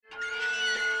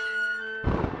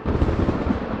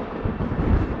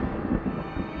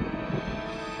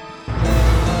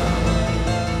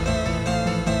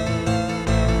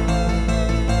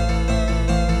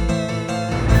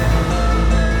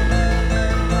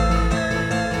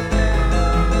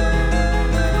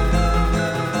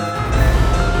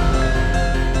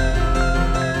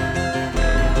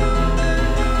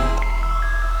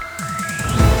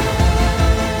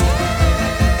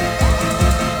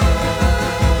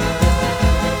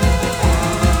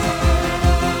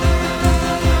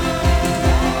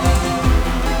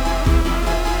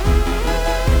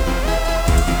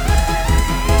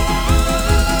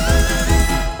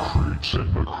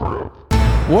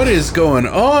What is going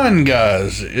on,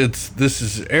 guys? This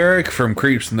is Eric from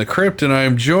Creeps in the Crypt, and I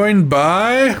am joined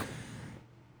by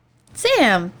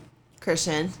Sam.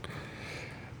 Christian.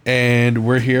 And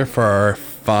we're here for our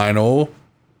final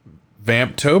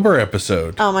Vamptober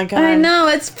episode. Oh my god. I know,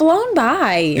 it's flown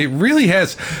by. It really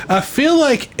has. I feel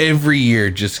like every year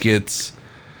just gets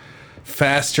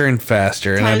faster and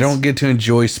faster, and I don't get to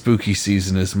enjoy spooky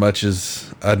season as much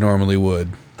as I normally would.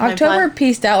 October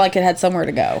pieced out like it had somewhere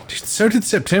to go. So did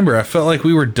September. I felt like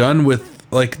we were done with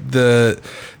like the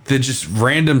just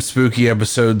random spooky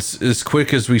episodes as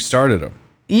quick as we started them.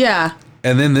 Yeah.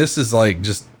 And then this is like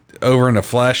just over in a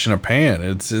flash in a pan.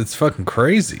 It's fucking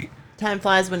crazy. Time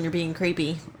flies when you're being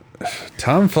creepy.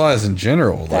 Time flies in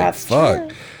general. That's like fuck.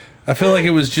 true. I feel like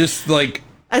it was just like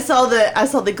I saw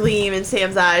the gleam in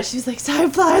Sam's eyes. She was like,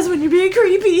 time flies when you're being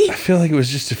creepy. I feel like it was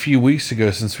just a few weeks ago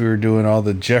since we were doing all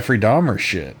the Jeffrey Dahmer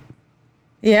shit.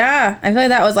 Yeah. I feel like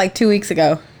that was like 2 weeks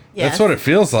ago. Yes. That's what it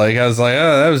feels like. I was like,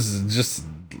 oh, that was just,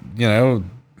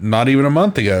 not even a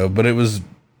month ago, but it was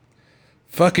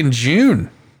fucking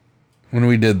June when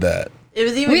we did that. It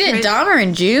was even We did Dahmer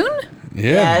in June?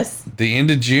 Yeah. Yes. The end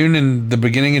of June and the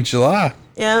beginning of July.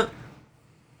 Yep.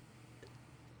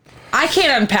 I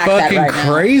can't unpack Fucking that right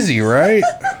crazy, right?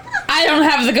 now. I don't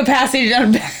have the capacity to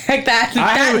unpack that.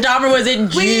 That Dahmer was in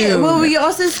June. We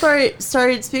also started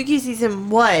spooky season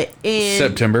in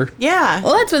September. Yeah.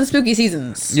 Well, that's when spooky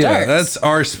season starts. Yeah, that's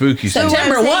our spooky So season. what I'm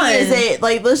September saying 1. is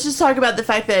that, let's just talk about the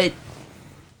fact that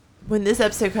when this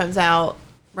episode comes out,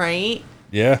 right?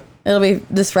 Yeah. It'll be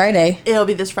this Friday. It'll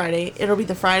be this Friday. It'll be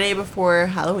the Friday before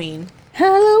Halloween.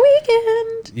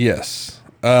 Halloween. Yes.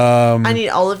 I need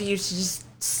all of you to just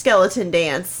skeleton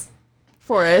dance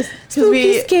for us.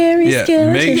 Spooky, scary, Yeah,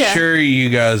 skeleton. make Yeah. sure you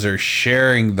guys are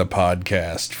sharing the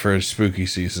podcast for spooky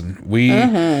season.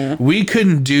 We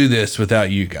couldn't do this without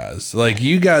you guys. Like,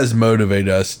 you guys motivate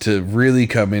us to really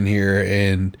come in here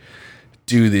and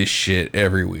do this shit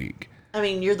every week. I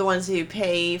mean, you're the ones who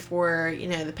pay for,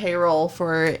 the payroll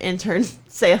for intern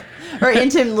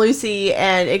intern Lucy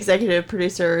and executive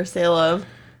producer Salem.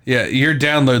 Yeah, your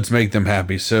downloads make them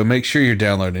happy, so make sure you're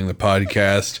downloading the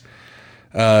podcast.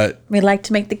 We like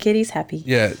to make the kiddies happy.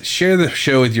 Yeah, share the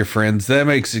show with your friends. That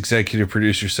makes executive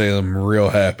producer Salem real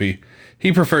happy.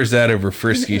 He prefers that over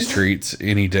Frisky's treats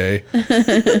any day.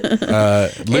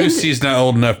 Lucy's not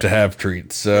old enough to have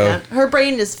treats, so Yeah. Her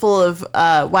brain is full of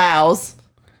wows.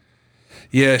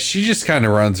 yeah, she just kind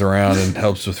of runs around and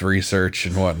helps with research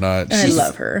and whatnot. I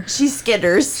love her. She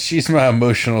skitters. She's my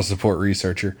emotional support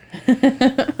researcher.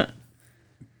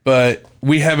 But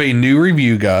we have a new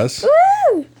review, guys.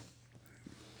 Woo!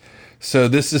 So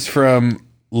this is from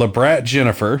Labrat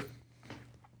Jennifer.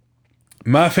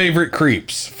 My favorite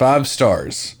creeps, 5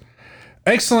 stars.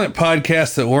 Excellent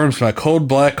podcast that warms my cold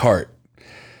black heart.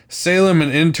 Salem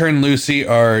and intern Lucy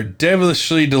are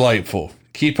devilishly delightful.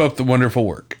 Keep up the wonderful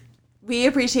work. We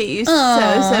appreciate you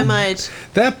so much.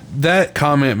 That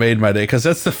comment made my day because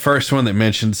that's the first one that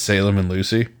mentions Salem and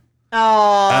Lucy. Oh,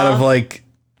 Out of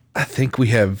I think we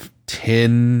have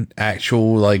 10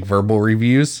 actual verbal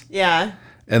reviews. yeah.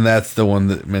 And that's the one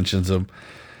that mentions them.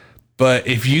 But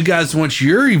if you guys want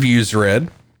your reviews read,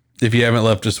 if you haven't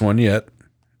left us one yet,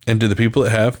 and to the people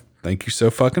that have, thank you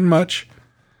so fucking much.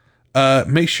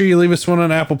 Make sure you leave us one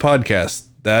on Apple Podcasts.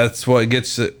 That's what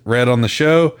gets it read on the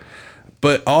show.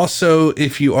 But also,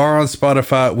 if you are on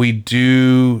Spotify, we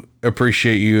do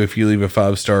appreciate you if you leave a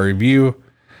 5-star review.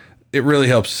 It really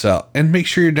helps us out. And make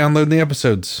sure you're downloading the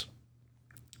episodes.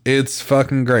 It's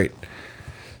fucking great.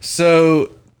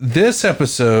 So this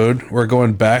episode, we're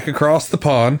going back across the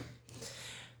pond.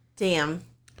 Damn.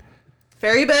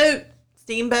 Ferry boat,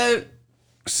 steamboat.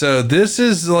 So this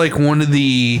is one of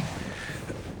the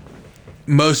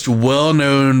most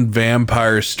well-known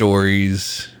vampire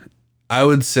stories, I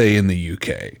would say, in the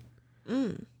UK.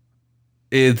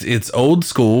 It's old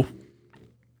school,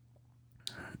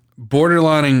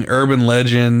 borderlining urban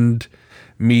legend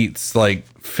meets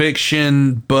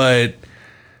fiction, but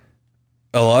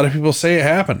a lot of people say it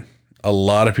happened.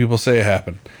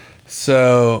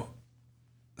 So,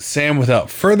 Sam, without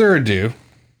further ado,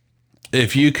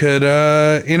 if you could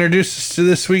introduce us to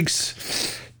this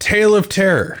week's Tale of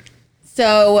Terror.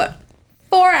 So,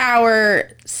 for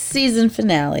our season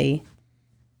finale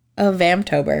of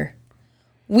Vamptober,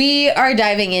 we are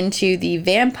diving into the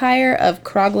Vampire of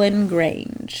Croglan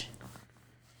Grange.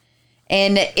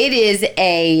 And it is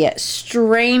a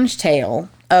strange tale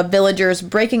of villagers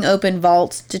breaking open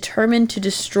vaults determined to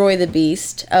destroy the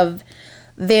beast, of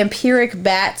vampiric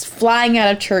bats flying out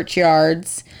of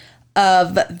churchyards, of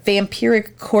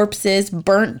vampiric corpses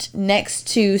burnt next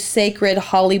to sacred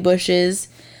holly bushes,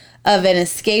 of an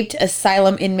escaped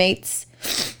asylum inmates,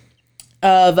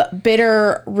 of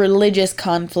bitter religious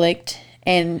conflict,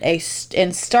 and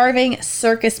starving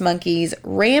circus monkeys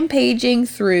rampaging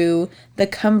through the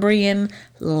Cumbrian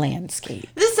landscape.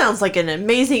 This sounds like an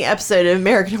amazing episode of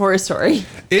American Horror Story.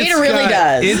 It really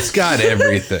does. It's got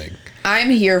everything.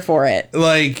 I'm here for it.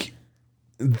 Like,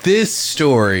 this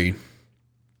story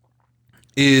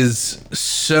is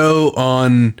so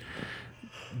on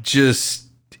just...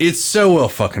 It's so well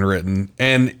fucking written,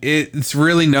 and it's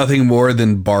really nothing more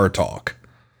than bar talk.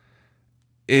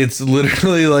 It's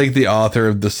literally like the author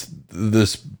of this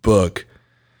book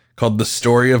called The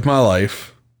Story of My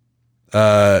Life.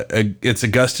 It's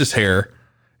Augustus Hare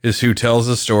is who tells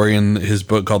the story in his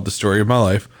book called The Story of My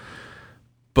Life.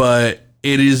 But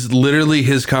it is literally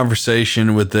his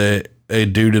conversation with a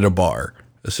dude at a bar,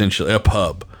 essentially, a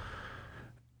pub.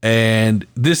 And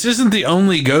this isn't the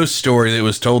only ghost story that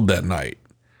was told that night.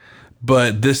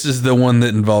 But this is the one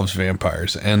that involves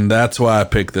vampires, and that's why I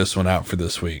picked this one out for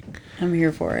this week. I'm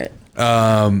here for it.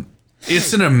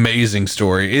 It's an amazing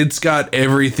story. It's got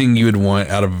everything you would want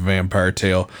out of a vampire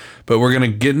tale. But we're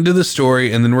going to get into the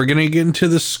story, and then we're going to get into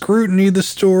the scrutiny the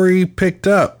story picked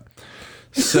up.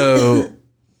 So,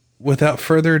 without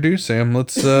further ado, Sam,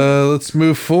 let's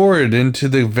move forward into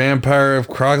the Vampire of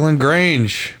Croglan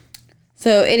Grange.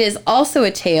 So it is also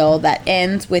a tale that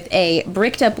ends with a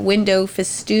bricked up window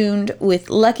festooned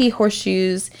with lucky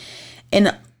horseshoes,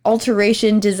 an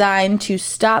alteration designed to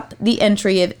stop the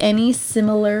entry of any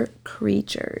similar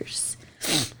creatures.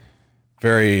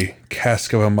 Very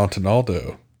Cask of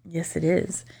Amontillado. Yes, it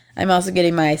is. I'm also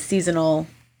getting my seasonal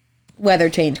weather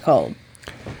change cold.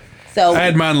 So I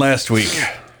had mine last week.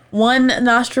 one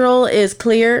nostril is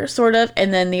clear, sort of,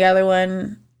 and then the other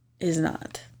one is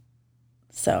not.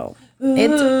 So...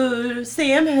 Ooh,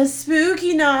 Sam has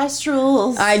spooky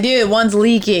nostrils. I do. One's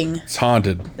leaking. It's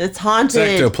haunted. It's haunted.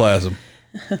 It's ectoplasm.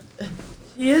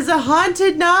 He has a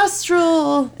haunted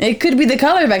nostril. It could be the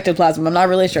color of ectoplasm. I'm not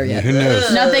really sure yet. Who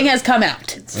knows? Nothing has come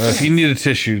out. If you need a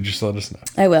tissue, just let us know.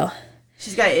 I will.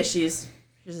 She's got issues.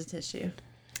 Here's a tissue.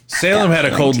 Salem had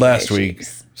a cold last week,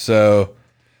 so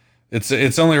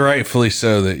it's only rightfully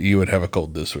so that you would have a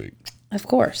cold this week. Of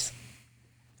course.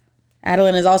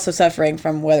 Adeline is also suffering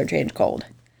from weather change cold.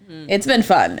 It's been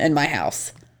fun in my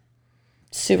house.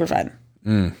 Super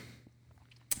fun.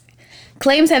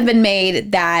 Claims have been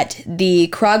made that the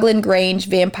Croglan Grange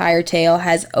vampire tale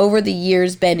has over the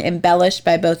years been embellished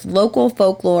by both local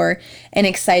folklore and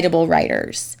excitable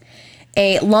writers.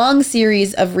 A long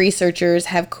series of researchers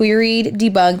have queried,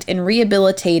 debunked, and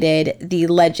rehabilitated the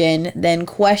legend, then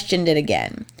questioned it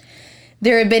again.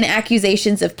 There have been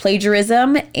accusations of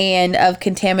plagiarism and of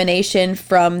contamination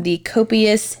from the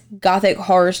copious Gothic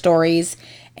horror stories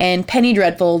and penny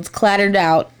dreadfuls clattered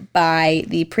out by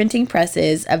the printing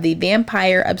presses of the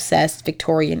vampire-obsessed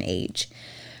Victorian age.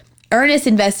 Earnest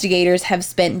investigators have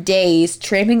spent days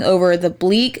tramping over the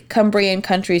bleak Cumbrian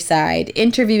countryside,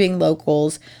 interviewing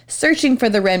locals, searching for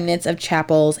the remnants of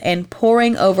chapels, and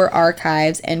poring over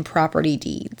archives and property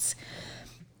deeds.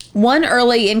 One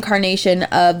early incarnation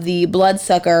of the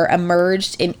bloodsucker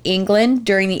emerged in England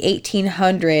during the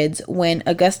 1800s when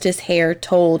Augustus Hare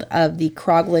told of the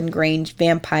Croglan Grange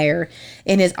vampire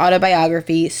in his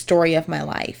autobiography, Story of My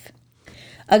Life.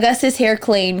 Augustus Hare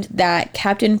claimed that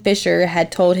Captain Fisher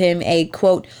had told him a,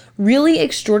 quote, really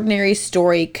extraordinary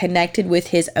story connected with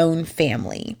his own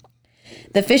family.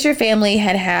 The Fisher family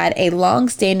had had a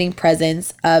long-standing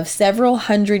presence of several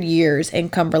hundred years in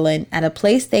Cumberland at a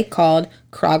place they called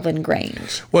Croglan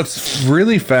Grange. What's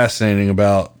really fascinating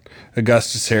about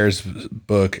Augustus Hare's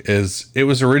book is it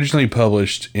was originally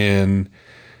published in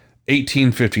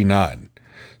 1859.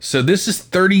 So this is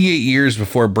 38 years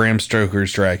before Bram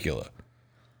Stoker's Dracula.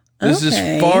 This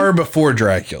is far before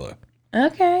Dracula.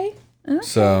 Okay.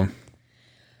 So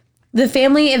the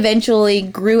family eventually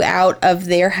grew out of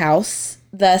their house.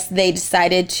 Thus, they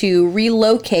decided to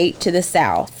relocate to the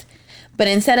south. But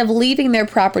instead of leaving their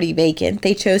property vacant,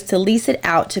 they chose to lease it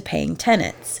out to paying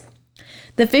tenants.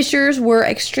 The Fishers were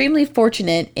extremely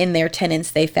fortunate in their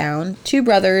tenants they found, 2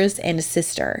 brothers and a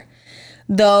sister.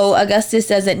 Though Augustus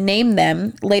doesn't name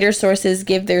them, later sources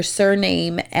give their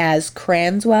surname as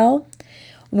Cranswell,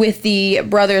 with the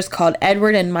brothers called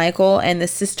Edward and Michael, and the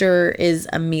sister is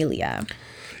Amelia.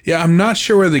 yeah, I'm not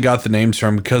sure where they got the names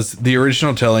from because the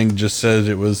original telling just said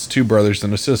it was 2 brothers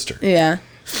and a sister. Yeah.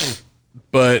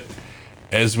 But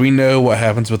as we know, what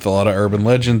happens with a lot of urban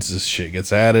legends is shit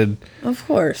gets added. Of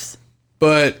course.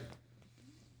 But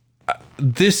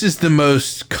this is the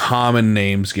most common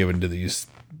names given to these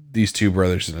 2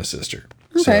 brothers and a sister.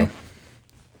 Okay. So,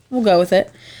 We'll go with it.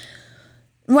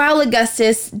 While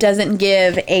Augustus doesn't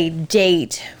give a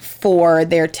date for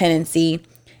their tenancy,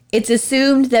 it's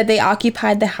assumed that they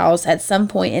occupied the house at some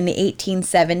point in the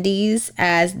 1870s,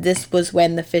 as this was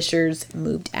when the Fishers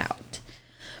moved out.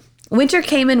 Winter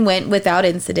came and went without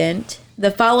incident.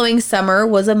 The following summer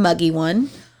was a muggy one.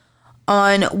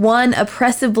 On one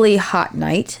oppressively hot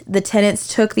night, the tenants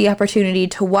took the opportunity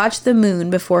to watch the moon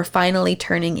before finally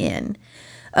turning in.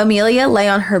 Amelia lay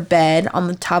on her bed on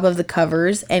the top of the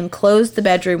covers and closed the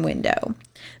bedroom window.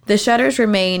 The shutters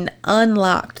remained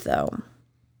unlocked, though.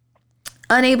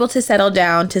 Unable to settle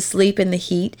down to sleep in the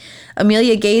heat,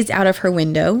 Amelia gazed out of her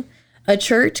window. A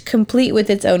church, complete with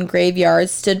its own graveyard,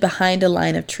 stood behind a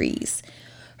line of trees.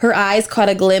 Her eyes caught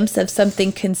a glimpse of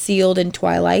something concealed in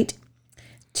twilight.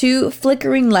 2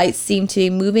 flickering lights seemed to be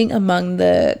moving among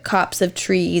the copse of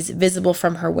trees visible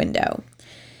from her window.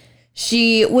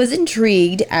 She was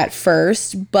intrigued at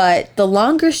first, but the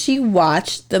longer she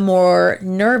watched, the more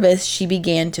nervous she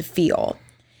began to feel.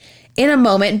 In a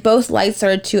moment, both lights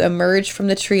started to emerge from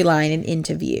the tree line and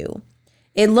into view.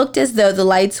 It looked as though the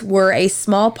lights were a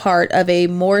small part of a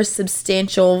more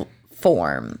substantial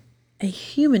form, a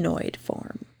humanoid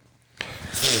form.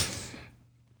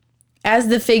 As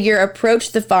the figure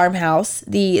approached the farmhouse,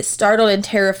 the startled and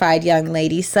terrified young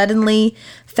lady suddenly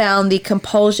found the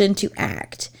compulsion to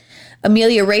act.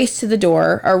 Amelia raced to the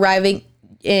door, arriving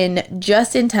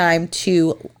just in time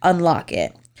to unlock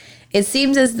it. It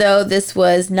seems as though this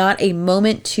was not a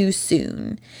moment too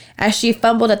soon. As she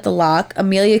fumbled at the lock,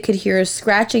 Amelia could hear a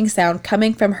scratching sound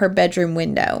coming from her bedroom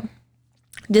window.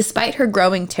 Despite her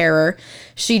growing terror,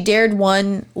 she dared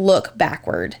one look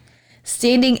backward.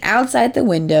 Standing outside the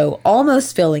window,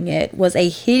 almost filling it, was a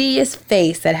hideous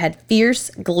face that had fierce,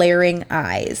 glaring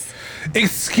eyes.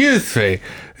 Excuse me.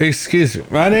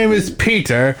 My name is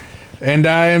Peter, and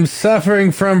I am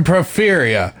suffering from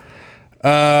porphyria.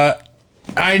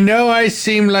 I know I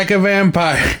seem like a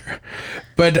vampire,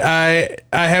 but I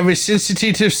have a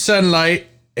sensitivity to sunlight,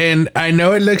 and I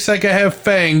know it looks like I have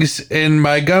fangs, and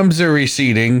my gums are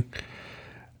receding.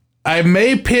 I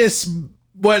may piss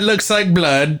what looks like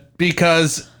blood,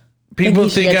 because people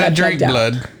think I drink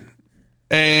blood.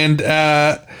 And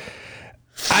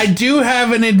I do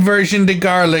have an aversion to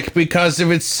garlic because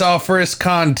of its sulfurous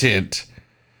content.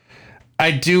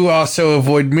 I do also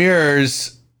avoid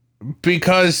mirrors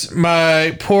because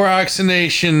my poor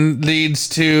oxygenation leads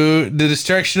to the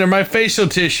destruction of my facial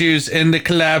tissues and the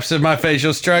collapse of my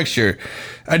facial structure.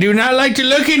 I do not like to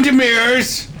look into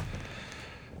mirrors.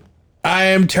 I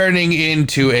am turning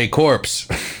into a corpse.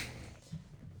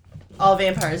 All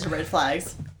vampires are red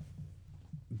flags.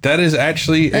 That is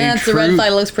actually That's the red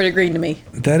flag looks pretty green to me.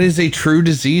 That is a true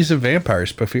disease of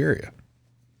vampires, porphyria.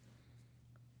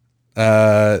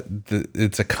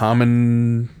 It's a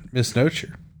common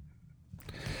misnomer.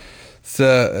 It's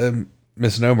a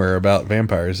misnomer about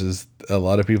vampires is a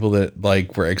lot of people that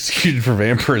were executed for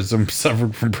vampirism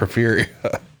suffered from porphyria.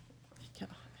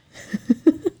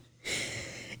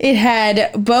 It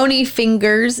had bony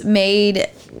fingers made.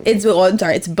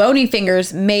 Its bony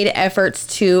fingers made efforts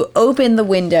to open the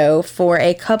window for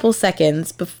a couple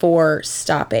seconds before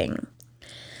stopping.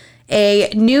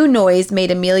 A new noise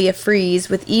made Amelia freeze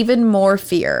with even more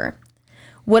fear.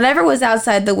 Whatever was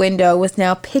outside the window was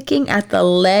now picking at the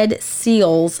lead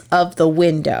seals of the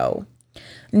window.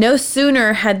 No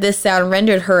sooner had this sound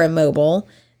rendered her immobile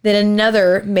than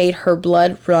another made her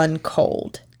blood run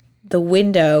cold. The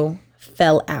window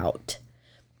fell out,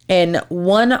 and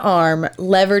one arm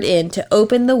levered in to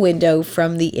open the window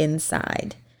from the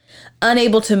inside.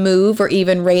 Unable to move or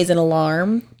even raise an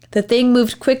alarm, the thing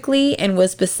moved quickly and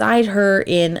was beside her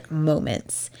in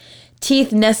moments.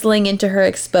 Teeth nestling into her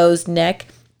exposed neck,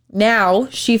 now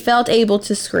she felt able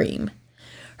to scream.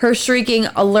 Her shrieking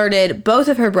alerted both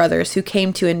of her brothers, who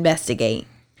came to investigate.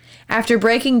 After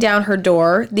breaking down her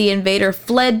door, the invader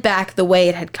fled back the way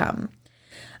it had come.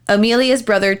 Amelia's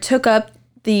brother took up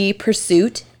the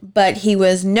pursuit, but he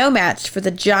was no match for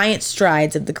the giant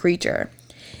strides of the creature.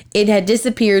 It had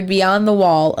disappeared beyond the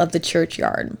wall of the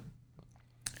churchyard.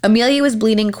 Amelia was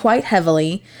bleeding quite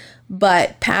heavily,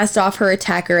 but passed off her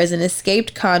attacker as an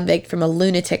escaped convict from a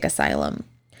lunatic asylum.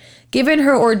 Given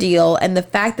her ordeal and the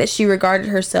fact that she regarded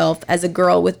herself as a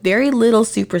girl with very little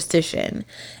superstition,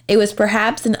 it was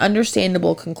perhaps an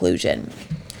understandable conclusion.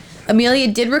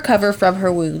 Amelia did recover from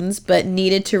her wounds, but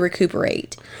needed to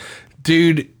recuperate.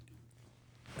 Dude,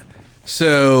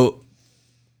 so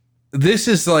this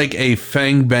is like a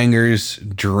fangbanger's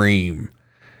dream.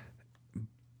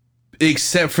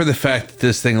 Except for the fact that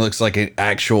this thing looks like an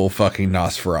actual fucking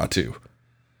Nosferatu.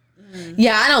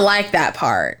 Yeah, I don't like that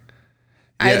part.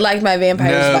 I like my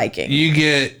vampires Viking. You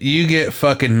get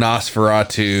fucking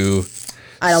Nosferatu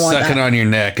I don't want sucking that. on your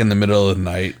neck in the middle of the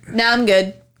night. No, I'm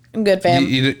good. I'm good, fam.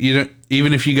 You don't,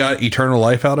 even if you got eternal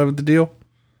life out of the deal?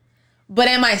 But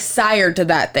am I sired to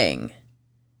that thing?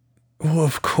 Well,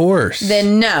 of course.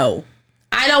 Then no.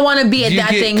 I don't want to be at you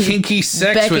that get thing's kinky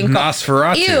sex beck with and call.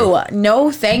 Nosferatu. Ew.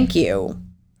 No, thank you.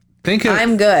 Think of,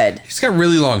 I'm good. He's got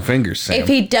really long fingers, Sam. If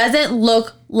he doesn't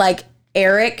look like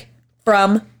Eric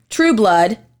from True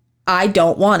Blood, I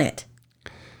don't want it.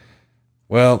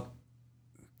 Well,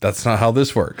 that's not how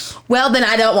this works. Well, then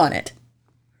I don't want it.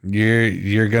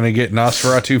 You're gonna get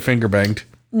Nosferatu finger banged.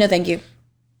 No, thank you.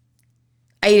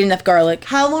 I eat enough garlic.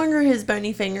 How long are his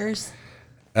bony fingers?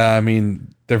 I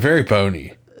mean, they're very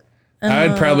bony.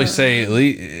 I'd probably say at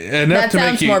least enough That to make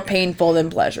sounds you more painful than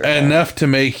pleasurable. enough to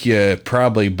make you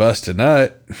probably bust a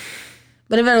nut.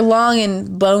 But if they're long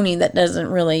and bony, that doesn't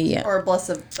really. Or a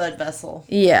blessed blood vessel?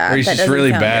 Yeah. Or he's that just doesn't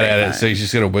really sound bad very at it, fun. so he's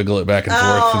just gonna wiggle it back and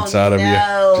forth Oh, inside of you.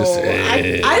 Just,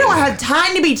 I don't have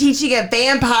time to be teaching a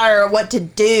vampire what to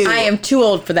do. I am too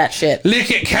old for that shit. lick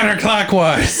it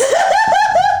counterclockwise.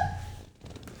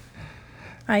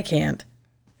 I can't.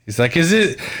 He's like,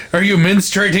 are you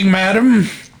menstruating, madam?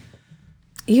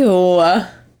 Ew.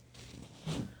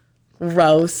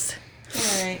 Gross.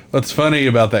 All right. What's funny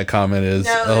about that comment is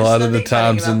No, a there's lot of the nothing funny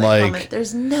times about in that like comment.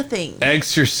 There's nothing.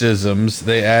 exorcisms,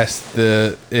 they ask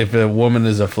if a woman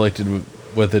is afflicted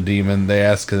with a demon, they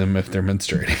ask them if they're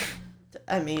menstruating.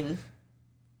 I mean,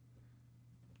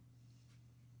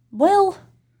 Well,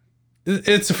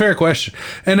 It's a fair question,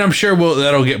 and I'm sure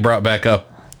that'll get brought back up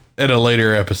in a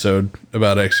later episode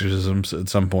about exorcisms at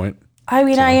some point. I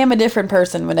mean, I am a different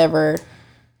person whenever.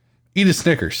 Eat a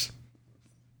Snickers.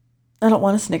 I don't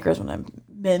want a Snickers when I'm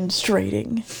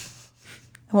menstruating.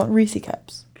 I want Reese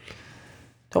cups.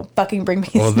 Don't fucking bring me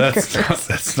Well, Snickers.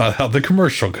 that's not how the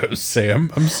commercial goes,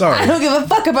 Sam. I'm I sorry. don't give a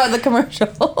fuck about the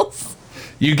commercials.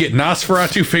 You get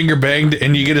Nosferatu finger banged,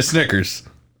 and you get a Snickers.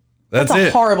 That's It's a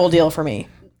it. horrible deal for me.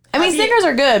 I mean, Snickers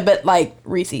are good, but like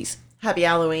Reese's. happy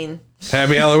Halloween.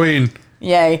 Happy Halloween.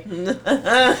 Yay.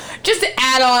 Just to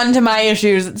add on to my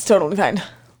issues, it's totally fine.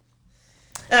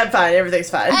 Fine. Everything's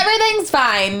fine. Everything's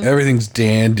fine. Everything's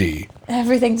dandy.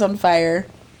 Everything's on fire.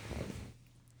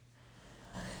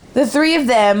 The three of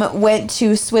them went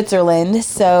to Switzerland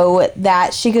so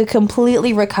that she could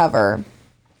completely recover.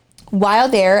 While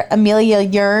there, Amelia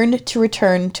yearned to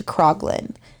return to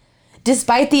Croglin.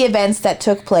 Despite the events that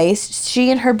took place,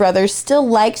 she and her brothers still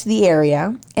liked the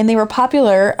area, and they were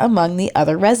popular among the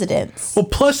other residents. Well,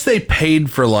 plus they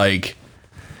paid for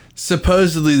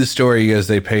supposedly the story goes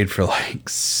they paid for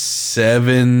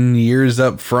 7 years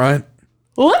up front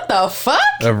What the fuck?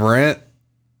 of rent.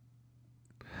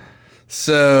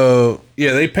 So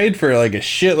yeah, they paid for a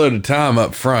shitload of time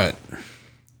up front.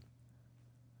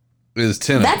 As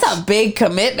tenants. That's a big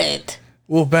commitment.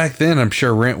 Well, back then I'm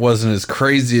sure rent wasn't as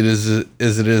crazy as it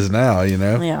is now. You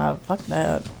know. Yeah, fuck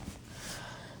that.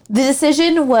 The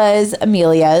decision was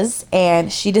Amelia's, and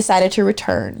she decided to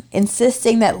return,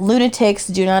 insisting that lunatics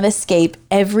do not escape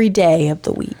every day of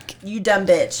the week. You dumb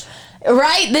bitch.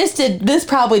 Right? This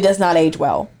probably does not age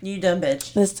well. You dumb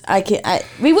bitch.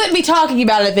 We wouldn't be talking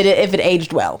about it if it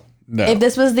aged well. No. If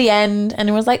this was the end and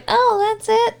it was like, oh, that's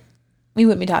it, we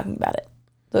wouldn't be talking about it.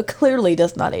 So it clearly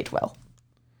does not age well.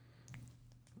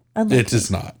 It does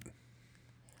not.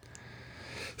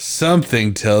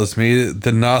 Something tells me that the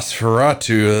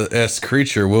Nosferatu-esque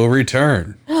creature will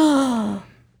return.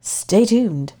 Stay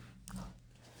tuned.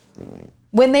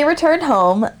 When they returned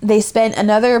home, they spent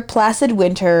another placid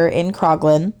winter in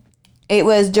Croglin. It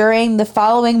was during the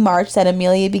following March that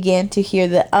Amelia began to hear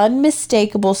the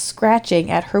unmistakable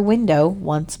scratching at her window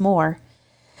once more.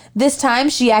 This time,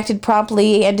 she acted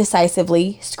promptly and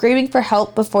decisively, screaming for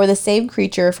help before the same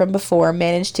creature from before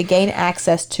managed to gain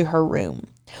access to her room.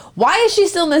 Why is she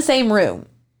still in the same room?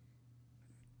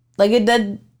 Like it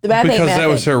did the bad thing. Because that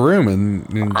was her room in I've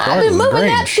been Croglin moving that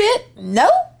Grange. shit.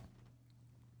 Nope.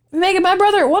 Making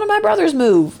one of my brothers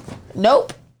move.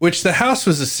 Nope. Which the house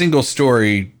was a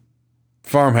single-story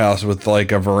farmhouse with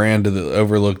a veranda that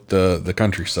overlooked the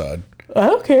countryside. I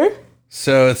don't care.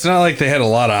 So it's not like they had a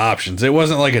lot of options. It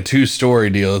wasn't like a 2-story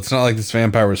deal. It's not like this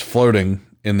vampire was floating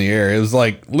in the air. It was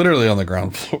literally on the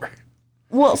ground floor.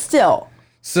 Well, still,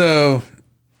 So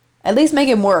at least make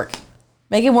him work.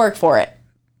 Make him work for it.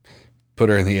 put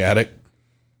her in the attic.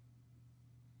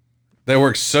 That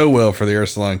worked so well for the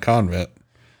Ursuline convent.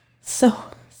 So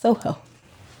well.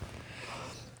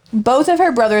 Both of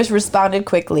her brothers responded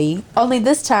quickly, only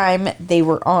this time they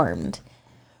were armed.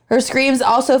 Her screams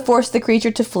also forced the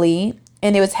creature to flee,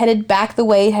 and it was headed back the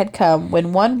way it had come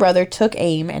when one brother took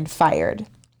aim and fired.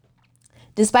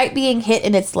 Despite being hit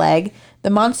in its leg, the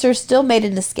monster still made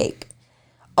an escape.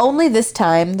 Only this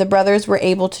time, the brothers were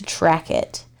able to track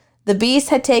it. The beast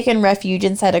had taken refuge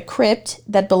inside a crypt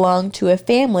that belonged to a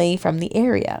family from the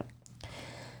area.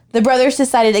 The brothers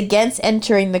decided against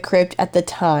entering the crypt at the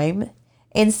time.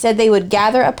 Instead, they would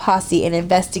gather a posse and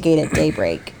investigate at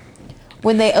daybreak.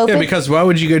 When they opened... Yeah, because why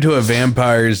would you go to a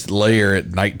vampire's lair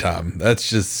at nighttime?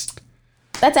 That's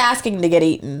asking to get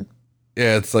eaten.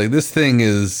 Yeah, it's like, this thing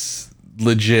is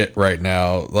legit right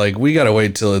now. Like, we gotta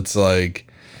wait till it's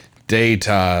like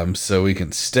daytime so we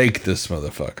can stake this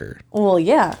motherfucker. Well,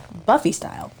 yeah, Buffy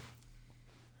style.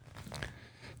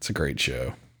 It's a great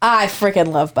show. I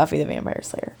freaking love Buffy the Vampire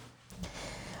Slayer.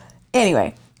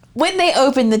 Anyway, when they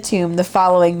opened the tomb the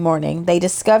following morning, they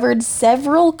discovered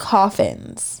several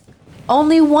coffins.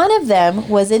 Only one of them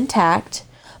was intact,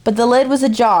 but the lid was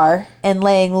ajar and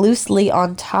laying loosely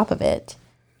on top of it.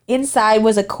 Inside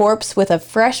was a corpse with a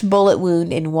fresh bullet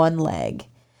wound in one leg.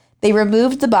 They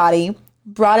removed the body,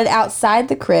 brought it outside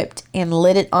the crypt, and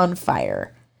lit it on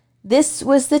fire. This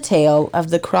was the tale of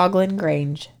the Croglin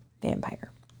Grange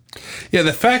vampire. Yeah,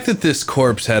 the fact that this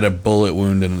corpse had a bullet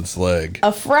wound in its leg.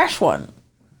 A fresh one.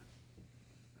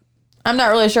 I'm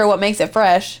not really sure what makes it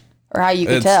fresh or how you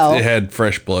can tell. It had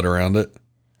fresh blood around it.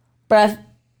 But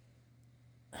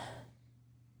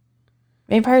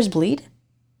vampires bleed?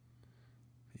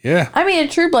 Yeah. I mean, in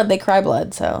True Blood, they cry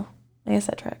blood, so I guess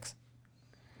that tracks.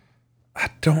 I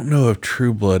don't know if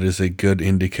True Blood is a good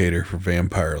indicator for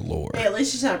vampire lore. Hey, at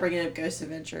least she's not bringing up Ghost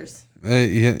Adventures.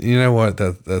 You know what?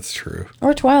 That's true.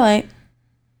 Or Twilight.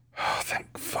 Oh,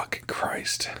 thank fucking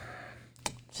Christ.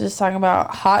 She's just talking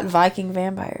about hot Viking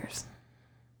vampires.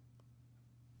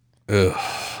 Ugh.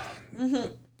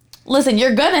 Listen,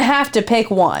 you're going to have to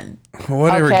pick one.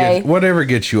 Whatever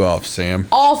gets you off, Sam.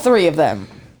 All three of them.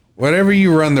 Whatever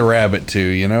you run the rabbit to,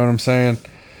 you know what I'm saying?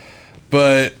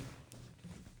 But,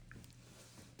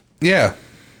 yeah.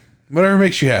 Whatever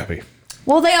makes you happy.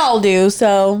 Well, they all do,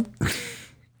 so...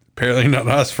 Apparently not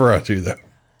Nosferatu, though.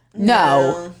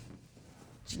 No.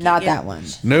 Not that one.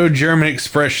 No German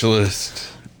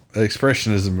expressionism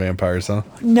vampires, huh?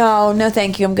 No,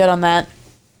 thank you. I'm good on that.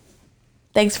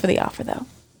 Thanks for the offer, though.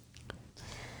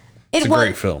 It's a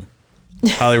great film.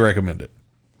 Highly recommend it.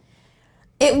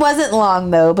 It wasn't long,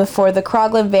 though, before the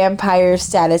Croglin vampire's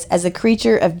status as a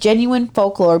creature of genuine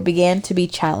folklore began to be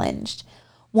challenged.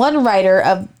 One writer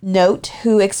of note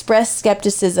who expressed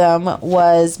skepticism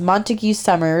was Montague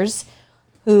Summers,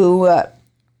 who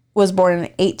was born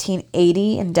in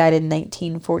 1880 and died in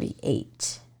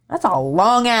 1948. That's a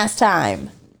long-ass time.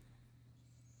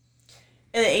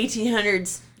 In the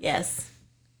 1800s, yes.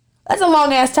 That's a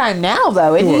long-ass time now,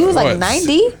 though. He was like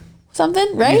 90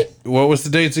 something, right? What was the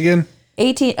dates again?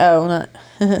 18... Oh, not...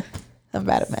 I'm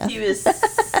bad at math. He was... I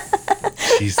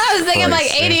was thinking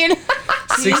like 80 and...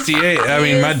 68. I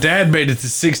mean, my dad made it to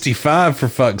 65, for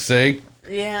fuck's sake.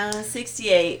 Yeah,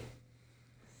 68.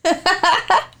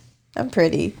 I'm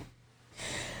pretty.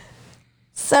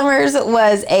 Summers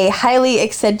was a highly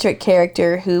eccentric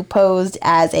character who posed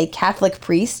as a Catholic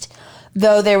priest,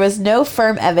 though there was no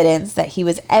firm evidence that he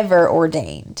was ever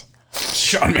ordained.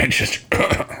 Sean Manchester.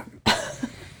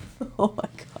 Oh my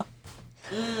god.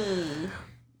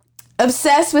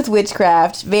 Obsessed with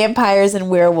witchcraft, vampires, and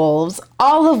werewolves,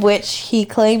 all of which he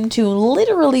claimed to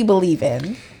literally believe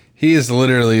in. He is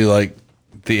literally like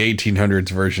the 1800s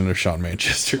version of Sean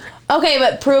Manchester. Okay,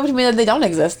 but prove to me that they don't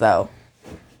exist, though.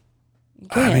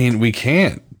 I mean, we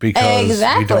can't because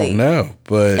we don't know.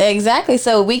 But exactly,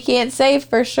 so we can't say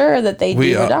for sure that they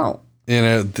do or don't. You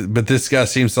know, but this guy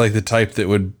seems like the type that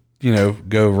would, you know,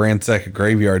 go ransack a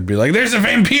graveyard and be like, "There's a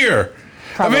vampire!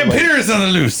 Probably. A vampire is on the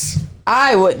loose."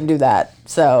 I wouldn't do that.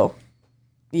 So,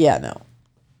 yeah, no.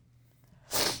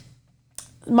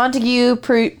 Montague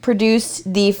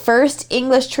produced the first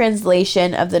English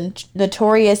translation of the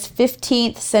notorious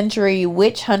 15th century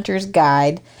witch hunter's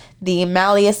guide, the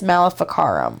Malleus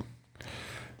Maleficarum.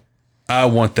 I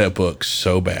want that book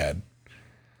so bad,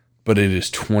 but it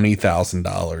is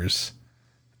 $20,000.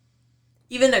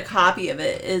 Even a copy of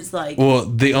it is like... Well,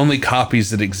 the only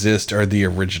copies that exist are the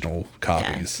original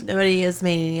copies. Yeah, nobody has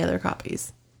made any other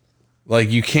copies. Like,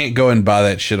 you can't go and buy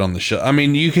that shit on the shelf. I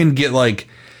mean, you can get, like,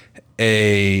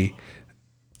 a,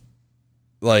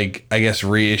 like, I guess,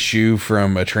 reissue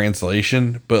from a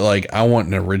translation. But, like, I want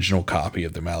an original copy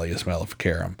of the Malleus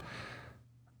Maleficarum,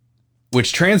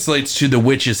 which translates to the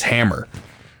Witch's Hammer,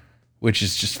 which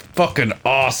is just fucking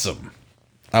awesome.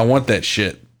 I want that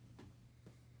shit.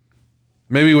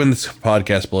 Maybe when this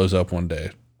podcast blows up one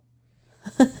day.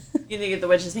 You need to get the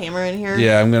Witch's Hammer in here?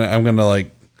 Yeah, I'm gonna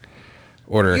like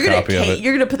order a copy of it.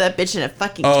 You're gonna put that bitch in a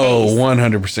fucking Oh, case.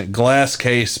 100%. Glass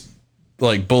case,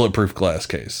 like bulletproof glass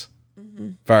case.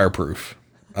 Fireproof.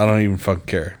 I don't even fucking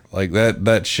care. Like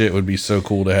that shit would be so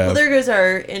cool to have. Well, there goes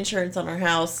our insurance on our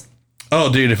house.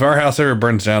 Oh, dude, if our house ever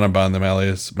burns down, I'm buying the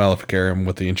Malleus Maleficarum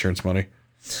with the insurance money.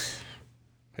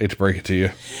 Hate to break it to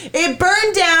you. It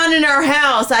burned down in our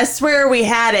house. I swear we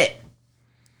had it.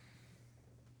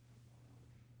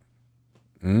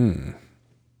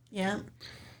 Yeah.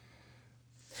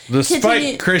 Despite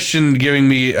Continue. Christian giving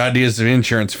me ideas of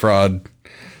insurance fraud,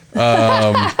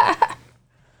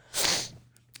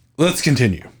 let's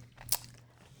continue.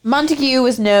 Montague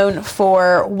was known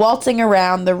for waltzing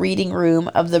around the reading room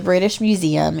of the British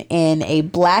Museum in a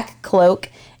black cloak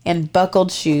and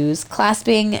buckled shoes,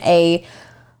 clasping a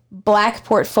black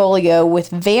portfolio with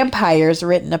vampires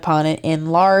written upon it in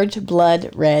large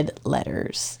blood red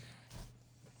letters.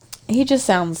 He just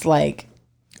sounds like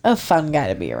a fun guy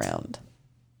to be around.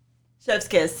 Chef's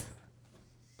kiss.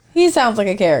 He sounds like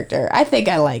a character. I think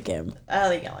I like him. I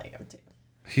think I like him too.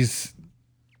 He's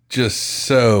just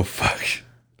so fucking...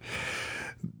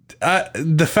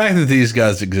 the fact that these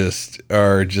guys exist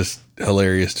are just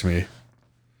hilarious to me.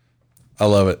 I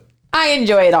love it. I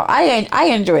enjoy it all. I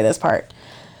enjoy this part.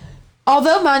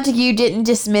 Although Montague didn't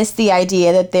dismiss the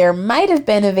idea that there might have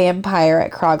been a vampire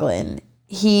at Croglin,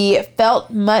 he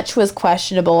felt much was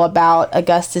questionable about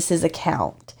Augustus's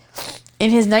account. In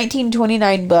his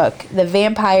 1929 book, The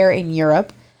Vampire in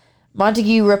Europe,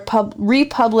 Montague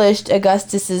republished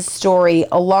Augustus's story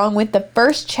along with the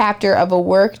first chapter of a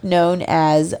work known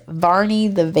as Varney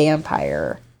the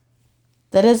Vampire.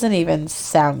 That doesn't even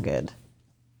sound good.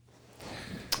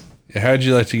 How'd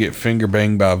you like to get finger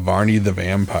banged by Varney the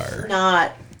Vampire?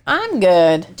 Not. I'm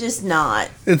good. Just not.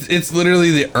 It's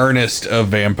literally the Ernest of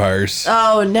vampires.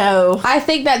 Oh, no. I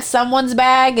think that's someone's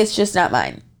bag. It's just not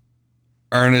mine.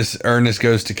 Ernest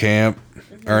goes to camp.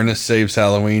 Ernest saves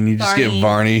Halloween. You just get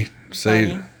Varney. Save.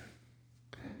 Varney.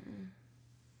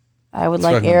 I would It's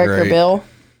like fucking Eric or great. Bill.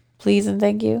 Please and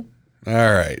thank you. All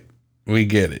right. We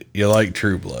get it. You like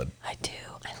True Blood. I do.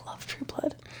 I love True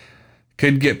Blood.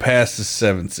 Couldn't get past the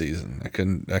 7th season. I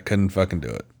couldn't fucking do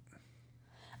it.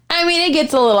 I mean, it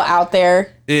gets a little out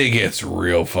there, It gets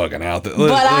real fucking out there.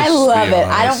 but I Let's love be it.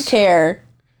 I don't honest. care.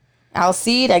 I'll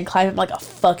see it. I'd climb it like a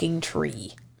fucking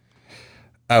tree.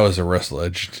 I was a Russell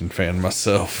Edgerton fan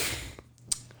myself.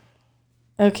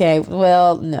 Okay,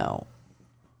 well, no.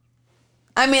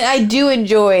 I mean, I do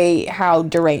enjoy how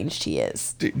deranged he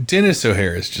is. Dennis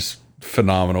O'Hare is just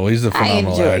phenomenal. He's a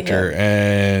phenomenal enjoy actor,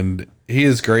 and he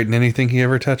is great in anything he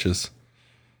ever touches.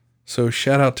 So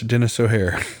shout out to Dennis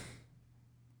O'Hare.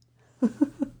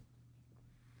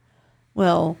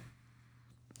 Well,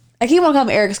 I keep on calling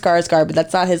him Eric Skarsgård, but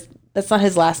that's not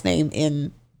his last name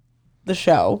in the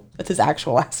show. That's his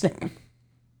actual last name.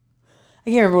 I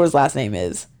can't remember what his last name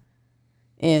is.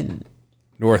 In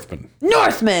Northman.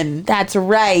 Northman. That's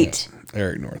right.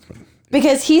 Eric Northman.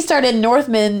 Because he started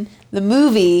Northman, the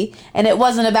movie, and it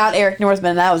wasn't about Eric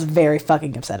Northman, and I was very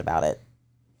fucking upset about it.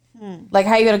 Like,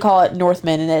 how are you going to call it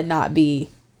Northman and it not be...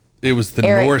 It was the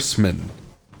Eric. Norseman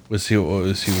was he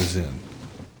was in.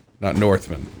 Not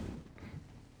Northman.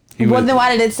 Well, then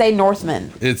why did it say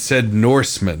Northman? It said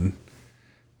Norseman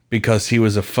because he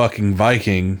was a fucking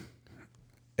Viking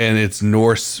and it's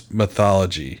Norse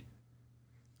mythology.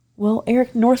 Well,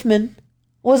 Eric Northman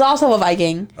was also a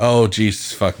Viking. Oh,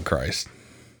 Jesus fucking Christ.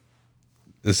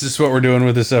 Is this what we're doing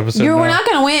with this episode We're now? not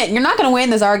going to win. You're not going to win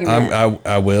this argument.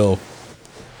 I will.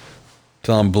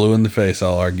 Till I'm blue in the face,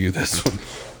 I'll argue this one.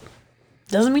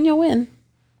 Doesn't mean you'll win.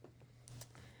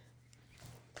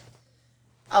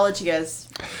 I'll let you guys.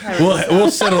 We'll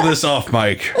settle this off,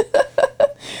 Mike.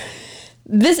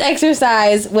 This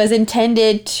exercise was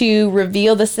intended to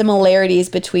reveal the similarities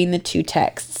between the two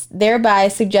texts, thereby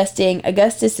suggesting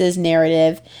Augustus's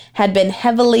narrative had been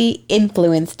heavily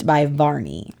influenced by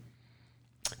Varney.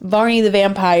 Varney the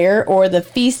Vampire, or The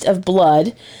Feast of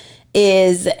Blood,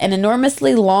 is an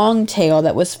enormously long tale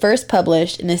that was first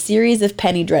published in a series of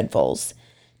penny dreadfuls.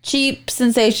 Cheap,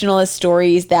 sensationalist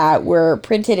stories that were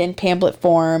printed in pamphlet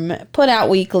form, put out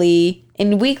weekly,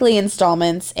 in weekly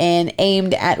installments, and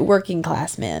aimed at working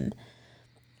class men.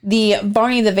 The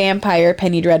Varney the Vampire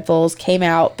penny dreadfuls came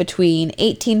out between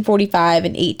 1845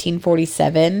 and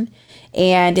 1847,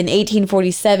 and in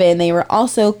 1847 they were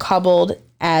also cobbled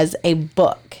as a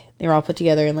book. They were all put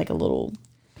together in like a little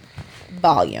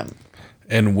volume.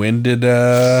 And when did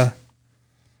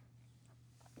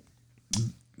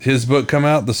his book come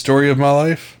out? The Story of My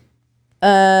Life?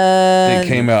 It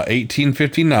came out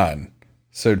 1859.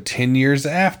 So 10 years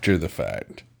after the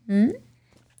fact.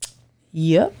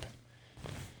 Yep.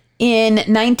 In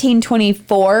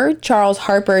 1924, Charles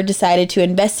Harper decided to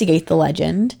investigate the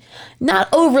legend. Not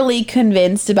overly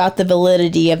convinced about the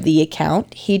validity of the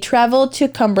account, he traveled to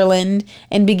Cumberland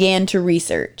and began to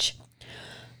research.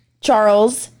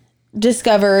 Charles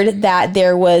discovered that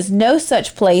there was no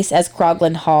such place as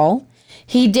Crogland Hall.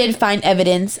 He did find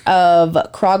evidence of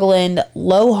Crogland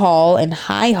Low Hall and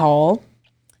High Hall.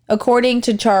 According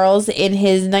to Charles, in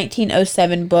his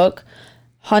 1907 book,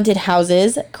 Haunted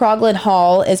Houses, Crogland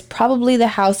Hall is probably the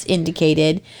house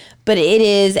indicated, but it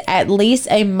is at least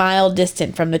a mile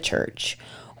distant from the church,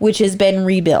 which has been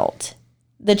rebuilt.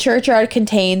 The churchyard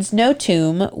contains no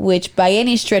tomb, which by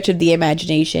any stretch of the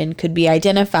imagination could be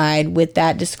identified with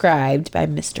that described by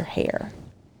Mr. Hare.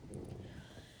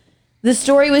 The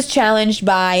story was challenged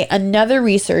by another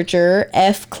researcher,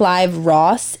 F. Clive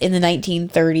Ross, in the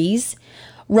 1930s.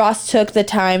 Ross took the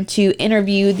time to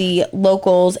interview the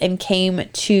locals and came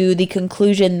to the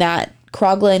conclusion that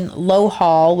Crogland Low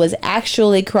Hall was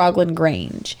actually Crogland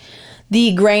Grange.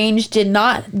 The Grange did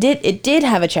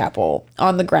have a chapel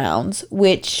on the grounds,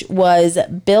 which was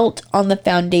built on the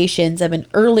foundations of an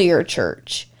earlier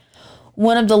church.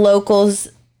 One of the locals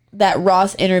that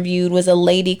Ross interviewed was a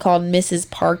lady called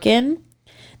Mrs. Parkin.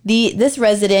 This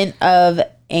resident of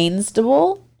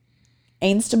Ainstable.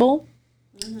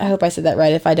 I hope I said that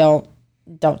right. If I don't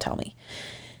tell me.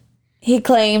 He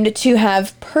claimed to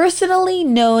have personally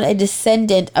known a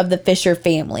descendant of the Fisher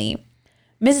family.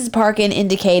 Mrs. Parkin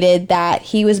indicated that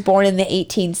he was born in the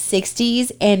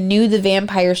 1860s and knew the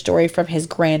vampire story from his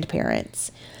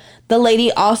grandparents. The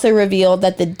lady also revealed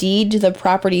that the deed to the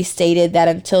property stated that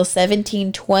until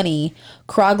 1720,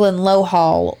 Crogland Low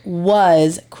Hall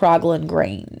was Crogland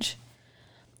Grange.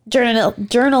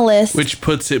 Journalist... Which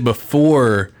puts it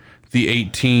before the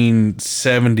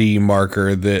 1870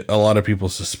 marker that a lot of people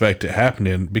suspect it happened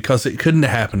in, because it couldn't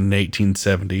happen in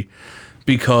 1870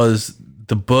 because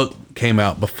the book came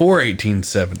out before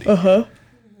 1870. Uh-huh.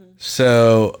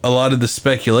 So a lot of the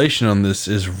speculation on this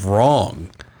is wrong.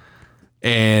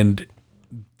 And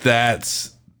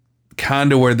that's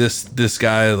kind of where this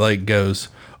guy like goes,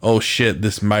 oh shit,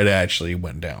 this might actually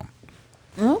went down.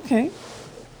 Okay.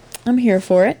 I'm here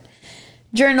for it.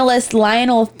 Journalist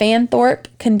Lionel Fanthorpe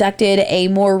conducted a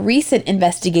more recent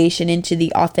investigation into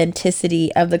the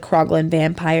authenticity of the Crogland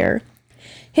vampire.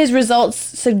 His results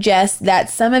suggest that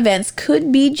some events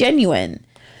could be genuine.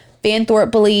 Fanthorpe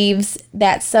believes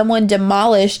that someone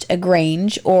demolished a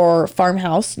grange or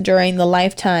farmhouse during the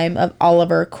lifetime of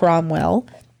Oliver Cromwell.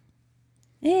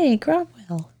 Hey,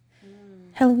 Cromwell.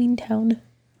 Halloween Town.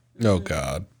 Oh,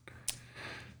 God.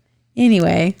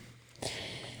 Anyway,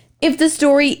 if the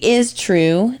story is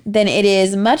true, then it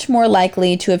is much more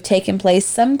likely to have taken place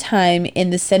sometime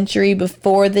in the century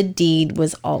before the deed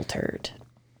was altered.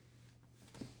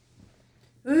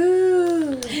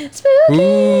 Ooh. Spooky.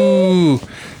 Ooh.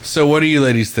 So what do you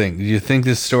ladies think? Do you think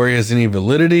this story has any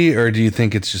validity, or do you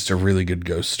think it's just a really good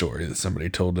ghost story that somebody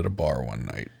told at a bar one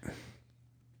night?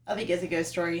 I think it's a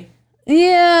ghost story.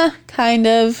 Yeah, kind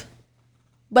of.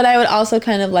 But I would also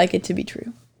kind of like it to be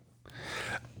true.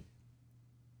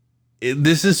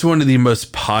 This is one of the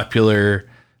most popular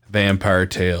vampire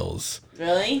tales.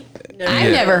 Really? No,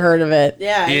 I've never heard of it.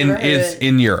 Yeah, I never heard It's it.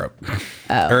 in Europe.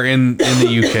 Or in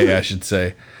the UK, I should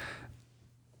say.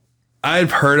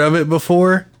 I've heard of it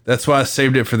before. That's why I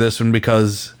saved it for this one,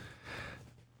 because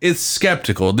it's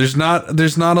skeptical. There's not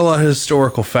a lot of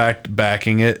historical fact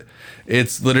backing it.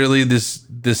 It's literally this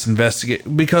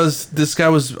investigate, because this guy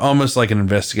was almost like an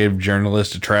investigative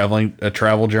journalist, a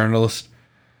travel journalist.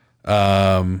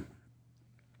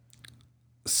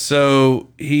 So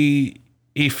he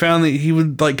found that he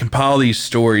would like compile these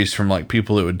stories from like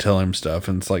people that would tell him stuff,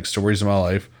 and it's like stories of my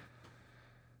life.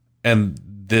 And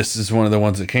this is one of the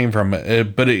ones that came from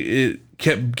it, but it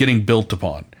kept getting built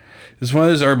upon. It's one of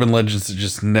those urban legends that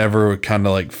just never kind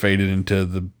of like faded into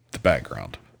the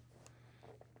background.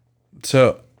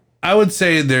 So I would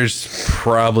say there's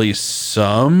probably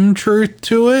some truth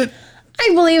to it.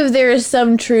 I believe there is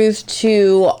some truth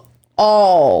to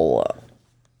all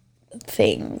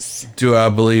things. Do I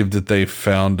believe that they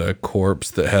found a corpse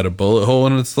that had a bullet hole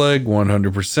in its leg?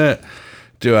 100%.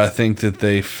 Do I think that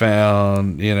they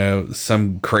found,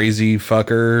 some crazy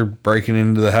fucker breaking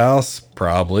into the house?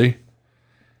 Probably.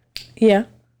 Yeah.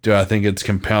 Do I think it's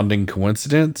compounding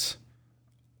coincidence?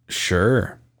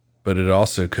 Sure. But it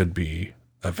also could be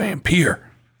a vampire.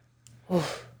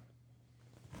 Oof.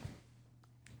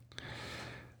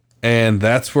 And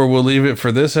that's where we'll leave it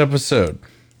for this episode.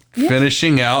 Yeah.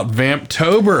 Finishing out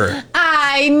Vamptober.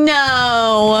 I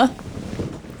know.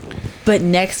 But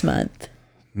next month.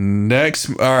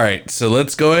 All right. So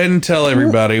let's go ahead and tell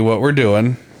everybody what we're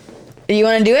doing. You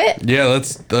want to do it? Yeah,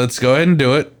 let's go ahead and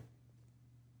do it.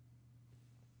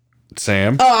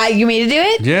 Sam. Oh, you mean to do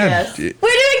it? Yeah. Yes. We're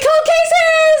doing cold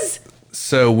cases.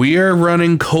 So we are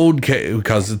running cold case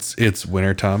because it's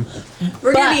wintertime.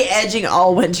 We're going to But- be edging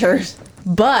all winter.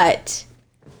 But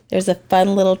there's a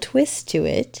fun little twist to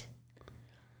it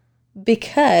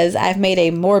because I've made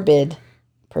a morbid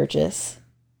purchase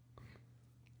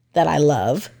that I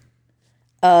love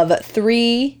of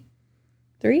three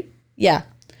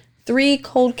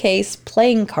cold case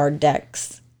playing card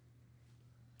decks.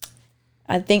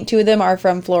 I think 2 of them are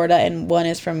from Florida and 1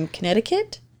 is from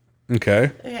Connecticut.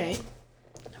 Okay. Okay.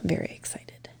 I'm very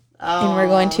excited. And we're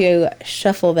going to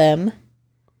shuffle them.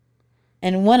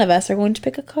 And one of us are going to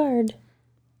pick a card.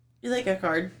 You like a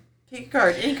card? Pick a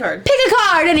card. Any card. Pick a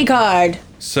card, any card.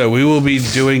 So we will be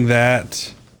doing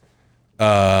that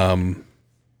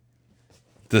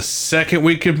the second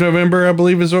week of November, I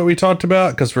believe is what we talked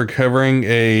about, because we're covering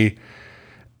a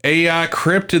AI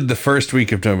cryptid the first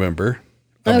week of November,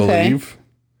 I Okay. believe.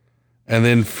 And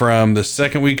then from the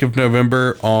second week of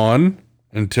November on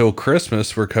until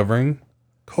Christmas, we're covering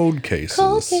cold cases.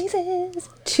 Cold cases.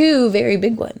 2 very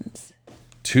big ones.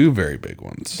 2 very big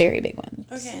ones. Very big ones.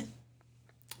 Okay.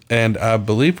 And I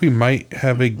believe we might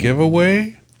have a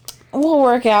giveaway. We'll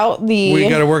work out the We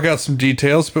got to work out some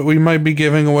details, but we might be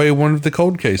giving away one of the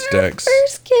cold case decks.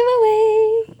 first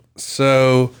giveaway.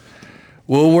 So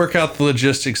we'll work out the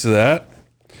logistics of that.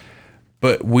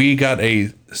 But we got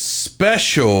a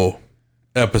special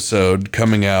episode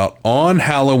coming out on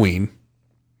Halloween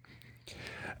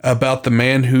about the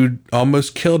man who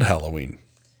almost killed Halloween.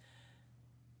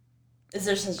 Is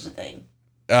there such a thing?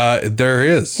 There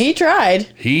is. He tried.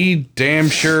 He damn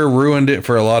sure ruined it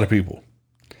for a lot of people.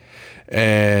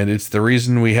 And it's the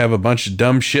reason we have a bunch of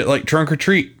dumb shit like Trunk or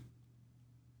Treat.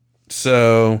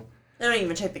 So They don't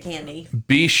even take the candy.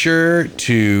 be sure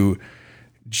to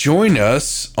join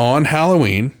us on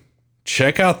Halloween.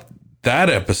 Check out that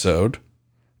episode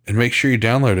and make sure you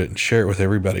download it and share it with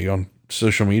everybody on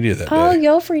social media that Oh, day.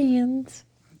 your friends.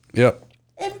 Yep.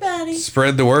 Everybody.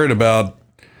 Spread the word about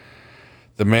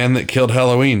the man that killed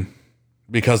Halloween,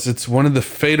 because it's one of the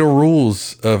fatal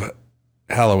rules of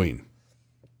Halloween.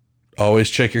 Always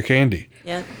check your candy.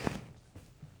 Yeah.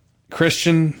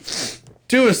 Christian,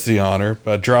 do us the honor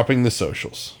by dropping the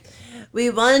socials. We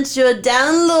want your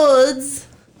downloads.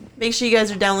 Make sure you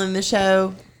guys are downloading the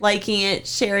show, liking it,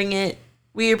 sharing it.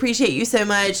 We appreciate you so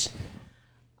much.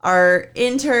 Our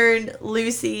intern,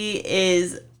 Lucy,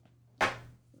 is,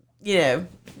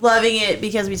 loving it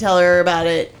because we tell her about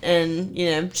it.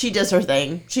 And, she does her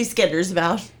thing. She skitters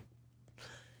about.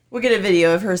 We'll get a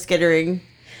video of her skittering.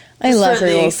 I love for her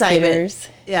the little excitement. skitters.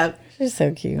 Yeah. They're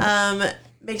so cute.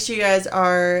 Make sure you guys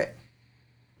are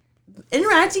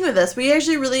interacting with us. We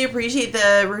actually really appreciate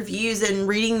the reviews and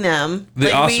reading them.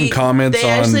 The awesome comments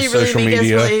on social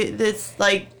media.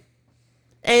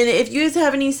 And if you guys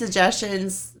have any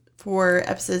suggestions for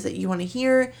episodes that you want to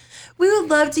hear, we would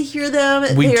love to hear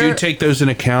them. We do take those in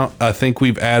account. I think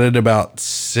we've added about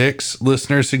 6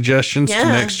 listener suggestions to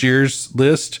Yeah. next year's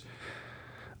list.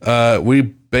 We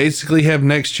basically have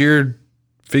next year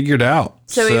figured out.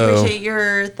 So we appreciate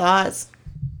your thoughts.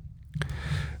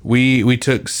 We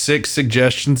took 6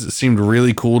 suggestions that seemed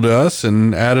really cool to us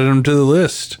and added them to the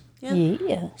list.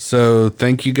 yeah. So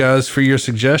thank you guys for your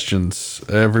suggestions,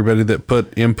 everybody that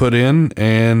put input in,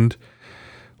 and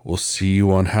we'll see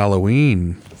you on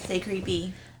Halloween. Stay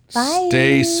creepy. Bye.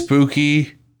 Stay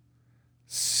spooky.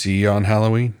 See you on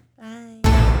Halloween.